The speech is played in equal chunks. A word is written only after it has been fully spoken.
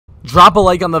Drop a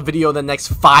like on the video in the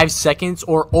next 5 seconds,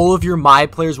 or all of your my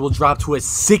players will drop to a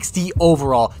 60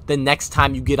 overall the next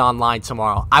time you get online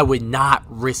tomorrow. I would not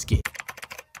risk it.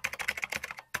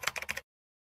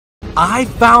 I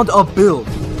found a build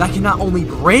that can not only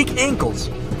break ankles,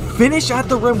 finish at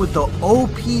the rim with the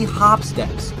OP hop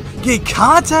steps, get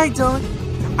contact dunk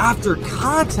after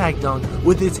contact dunk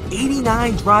with its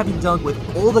 89 driving dunk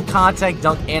with all the contact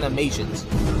dunk animations,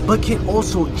 but can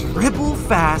also dribble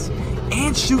fast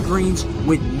and shoot greens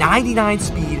with 99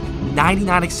 speed,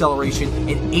 99 acceleration,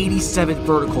 and 87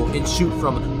 vertical, and shoot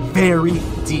from very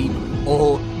deep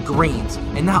all greens.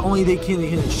 And not only can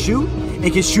it shoot,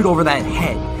 it can shoot over that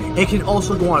head. It can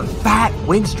also go on fat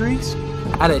wing streaks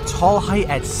at a tall height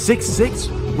at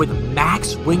 6'6" with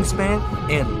max wingspan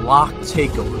and lock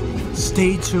takeover.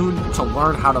 Stay tuned to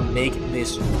learn how to make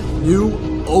this new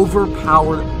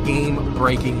overpowered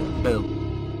game-breaking build.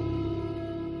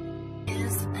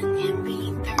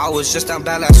 I was just down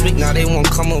bad last week, now they won't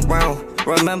come around.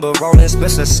 Remember rolling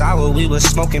splits of sour, we was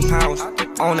smoking pounds.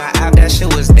 On the app, that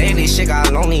shit was daily, shit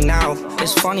got lonely now.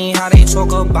 It's funny how they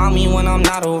talk about me when I'm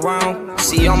not around.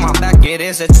 See on my back, it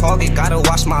is a target, gotta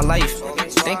watch my life.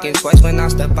 Thinking twice when I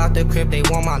step out the crib, they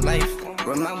want my life.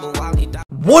 Remember while he died.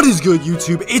 What is good,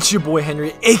 YouTube? It's your boy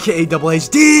Henry, aka DoubleH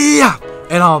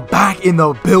DF, and I'm back in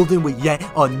the building with yet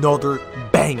another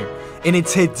banger. And in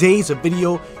today's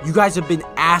video, you guys have been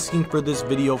asking for this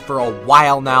video for a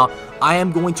while now. I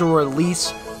am going to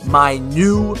release my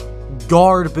new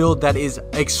guard build that is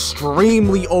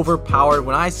extremely overpowered.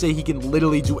 When I say he can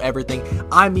literally do everything,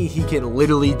 I mean he can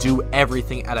literally do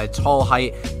everything at a tall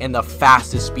height and the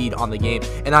fastest speed on the game.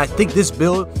 And I think this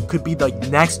build could be the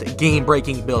next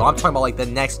game-breaking build. I'm talking about like the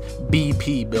next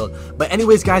BP build. But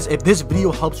anyways, guys, if this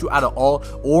video helps you out at all,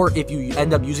 or if you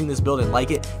end up using this build and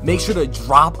like it, make sure to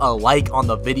drop a like on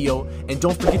the video, and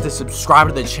don't forget to subscribe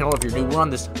to the channel if you're new. We're on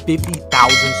this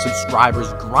 50,000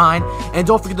 subscribers grind, and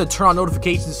don't forget to turn on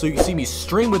notifications so you can see me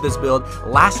stream with this build.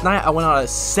 Last night I went on a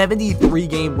 73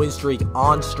 game win streak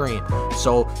on stream,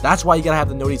 so that's why you gotta have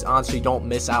the noties on so you don't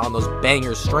miss out on those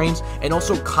banger streams. And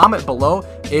also comment below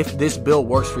if this build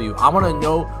works for you. I want to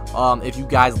know if you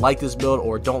guys like this build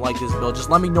or don't like this build. Just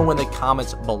let me know in the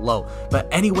comments below.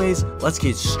 But anyways, let's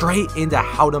get straight into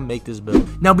how to make this build.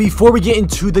 Now, before we get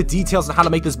into the details on how to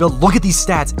make this build, look at these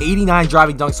stats. 89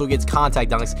 driving dunks, so it gets contact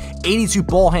dunks. 82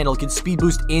 ball handle, can speed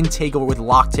boost in takeover with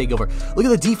lock takeover. Look at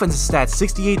the defensive stats.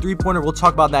 68 three-pointer, we'll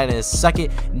talk about that in a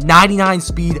second. 99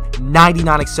 speed,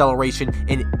 99 acceleration,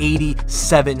 and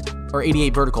 87 or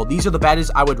 88 vertical. These are the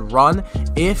badges I would run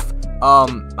if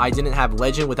I didn't have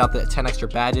legend without the 10 extra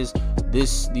badges.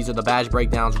 These are the badge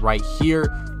breakdowns right here.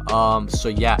 So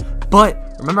yeah,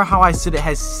 but remember how I said it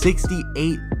has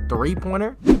 68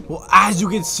 three-pointer? Well, as you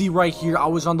can see right here, I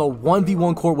was on the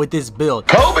 1v1 court with this build.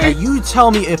 Now you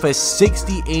tell me if a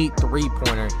 68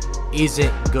 three-pointer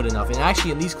isn't good enough. And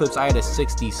actually in these clips I had a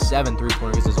 67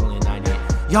 three-pointer because it's only a 98.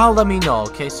 Y'all let me know.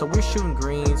 Okay, so we're shooting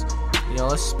greens. You know,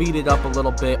 let's speed it up a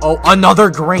little bit. Oh, another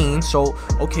green. So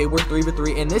okay, we're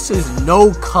 3v3, and this is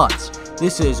no cuts.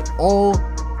 This is all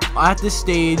at this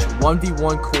stage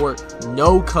 1v1 court,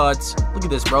 no cuts. Look at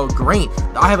this, bro. Green.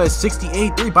 I have a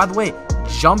 68 3. By the way,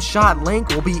 jump shot link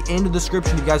will be in the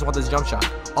description if you guys want this jump shot.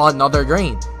 Another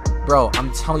green. Bro,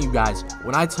 I'm telling you guys,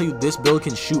 when I tell you this build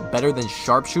can shoot better than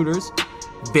sharpshooters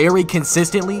very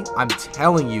consistently, I'm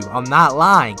telling you, I'm not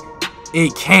lying.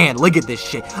 It can. Look at this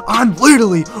shit. I'm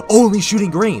literally only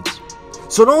shooting greens.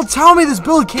 So don't tell me this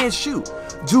build can't shoot.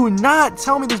 Do not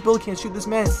tell me this build can't shoot. This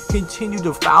man continued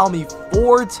to foul me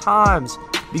 4 times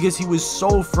because he was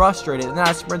so frustrated. And then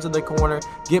I sprint to the corner,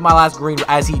 get my last green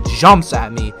as he jumps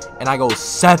at me, and I go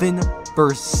 7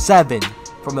 for 7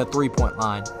 from the 3-point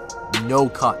line. No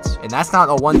cuts, and that's not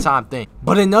a one-time thing.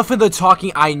 But enough of the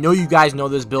talking. I know you guys know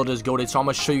this build is goated, so I'm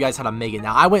gonna show you guys how to make it.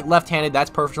 Now, I went left-handed. That's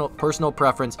personal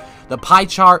preference. The pie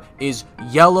chart is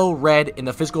yellow, red, and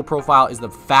the physical profile is the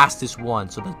fastest one,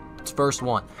 so the first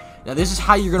one. Now, this is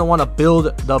how you're gonna want to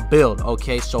build the build.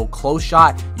 Okay, so close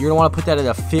shot, you're gonna want to put that at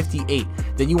a 58.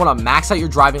 Then you want to max out your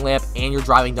driving layup and your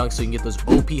driving dunk so you can get those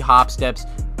OP hop steps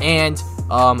and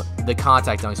the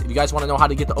contact dunks. If you guys want to know how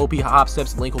to get the OP hop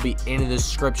steps, the link will be in the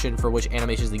description for which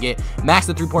animations to get. Max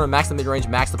the 3-pointer, max the mid-range,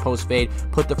 max the post fade,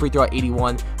 put the free throw at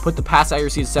 81, put the pass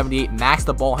accuracy at 78, max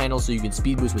the ball handle so you can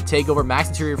speed boost with takeover, max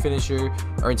interior finisher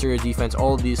or interior defense,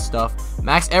 all of these stuff.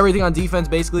 Max everything on defense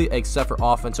basically except for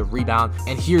offensive rebound.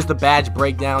 And here's the badge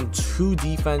breakdown: 2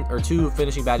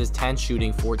 finishing badges, 10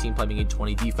 shooting, 14 playmaking,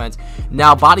 20 defense.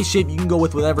 Now, body shape, you can go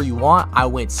with whatever you want. I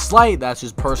went slight, that's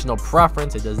just personal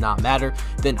preference, it does not matter.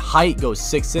 Then height goes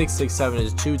 6'6", 6'7"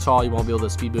 is too tall, you won't be able to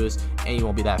speed boost and you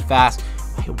won't be that fast.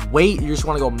 weight, you just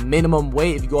want to go minimum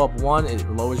weight. If you go up 1, it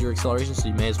lowers your acceleration, so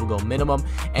you may as well go minimum.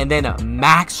 And then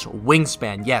max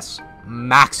wingspan. Yes,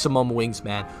 maximum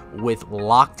wingspan with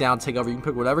lockdown takeover. You can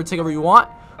pick whatever takeover you want,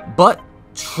 but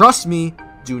trust me,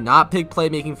 do not pick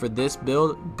playmaking for this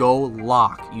build. Go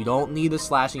lock. You don't need the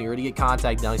slashing. You already get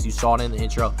contact dunks. You saw it in the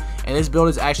intro. And this build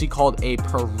is actually called a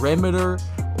perimeter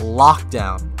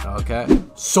lockdown. Okay,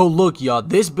 so look, y'all,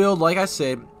 this build, like I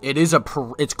said,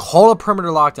 it's called a perimeter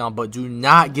lockdown, but do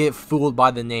not get fooled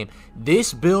by the name.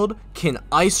 This build can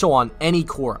ISO on any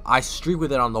court. I streak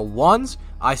with it on the 1s,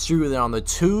 I streak with it on the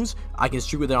 2s, I can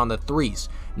streak with it on the 3s.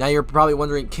 Now you're probably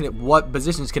wondering, what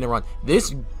positions can it run?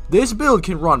 This build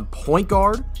can run point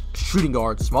guard, shooting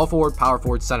guard, small forward, power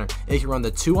forward, center. It can run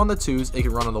the 2 on the 2s. It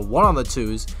can run on the 1 on the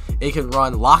 2s. It can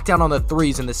run lockdown on the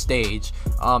 3s in the stage.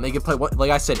 It can play, like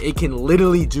I said, it can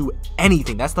literally do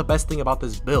anything. That's the best thing about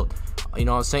this build. You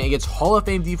know what I'm saying? It gets Hall of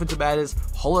Fame defensive badges,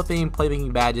 Hall of Fame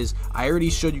playmaking badges. I already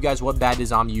showed you guys what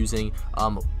badges I'm using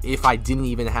if I didn't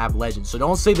even have legend. So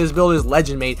don't say this build is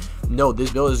legend made. No,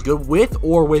 this build is good with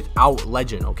or without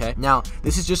legend, okay? Now,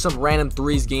 this is just some random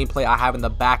 3s gameplay I have in the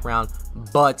background.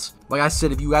 But like I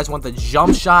said, if you guys want the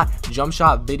jump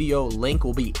shot video, link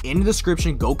will be in the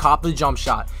description. Go cop the jump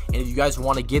shot. And if you guys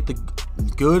want to get the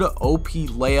good OP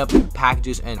layup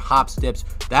packages and hop steps,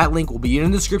 that link will be in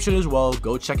the description as well.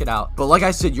 Go check it out. But like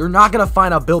I said, you're not gonna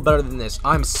find a build better than this.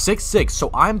 I'm 6'6", so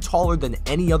I'm taller than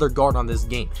any other guard on this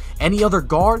game. Any other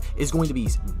guard is going to be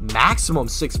maximum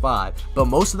 6'5", but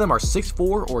most of them are 6'4"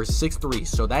 or 6'3",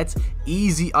 so that's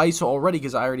easy ISO already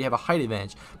because I already have a height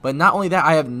advantage. But not only that,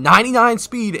 I have 99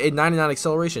 speed and 99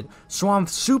 acceleration, so I'm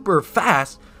super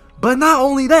fast. But not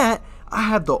only that, I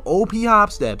have the OP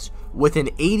hop steps with an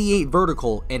 88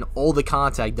 vertical and all the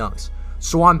contact dunks.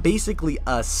 So I'm basically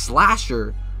a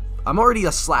slasher. I'm already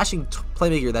a slashing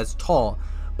playmaker that's tall.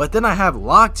 But then I have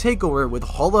lock takeover with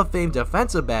Hall of Fame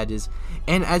defensive badges.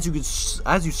 And as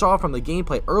you saw from the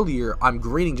gameplay earlier, I'm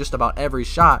grading just about every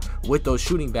shot with those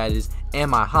shooting badges and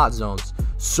my hot zones.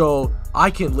 So I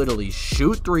can literally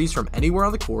shoot 3s from anywhere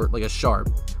on the court like a sharp,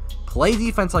 play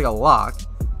defense like a lock,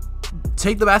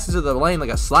 take the baskets to the lane like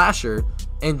a slasher,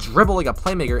 and dribble like a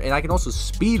playmaker. And I can also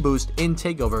speed boost in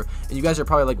takeover. And you guys are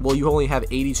probably like, well, you only have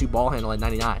 82 ball handle at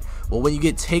 99. Well, when you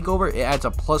get takeover, it adds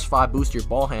a +5 boost to your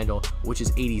ball handle, which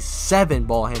is 87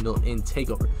 ball handle in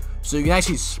takeover. So you can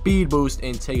actually speed boost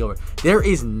in takeover. There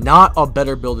is not a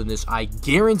better build than this. I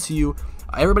guarantee you.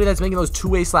 Everybody that's making those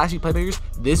two-way slashing playmakers,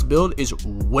 this build is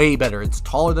way better. It's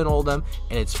taller than all of them,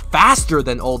 and it's faster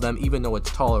than all of them, even though it's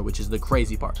taller, which is the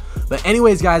crazy part. But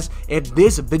anyways, guys, if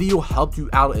this video helped you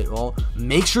out at all,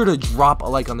 make sure to drop a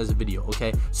like on this video,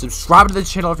 okay? Subscribe to the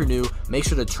channel if you're new. Make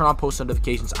sure to turn on post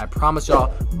notifications. I promise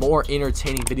y'all more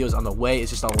entertaining videos on the way.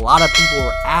 It's just a lot of people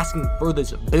are asking for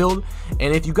this build,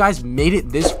 and if you guys made it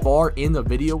this far in the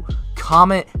video,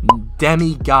 comment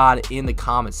Demigod in the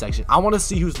comment section. I want to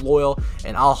see who's loyal,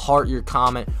 and I'll heart your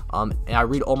comment. And I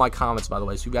read all my comments, by the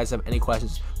way, so if you guys have any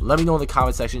questions, let me know in the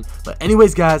comment section. But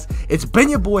anyways, guys, it's been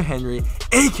your boy Henry,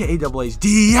 aka DoubleH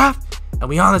DF, and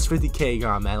we on this 50K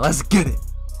grind, man. Let's get it.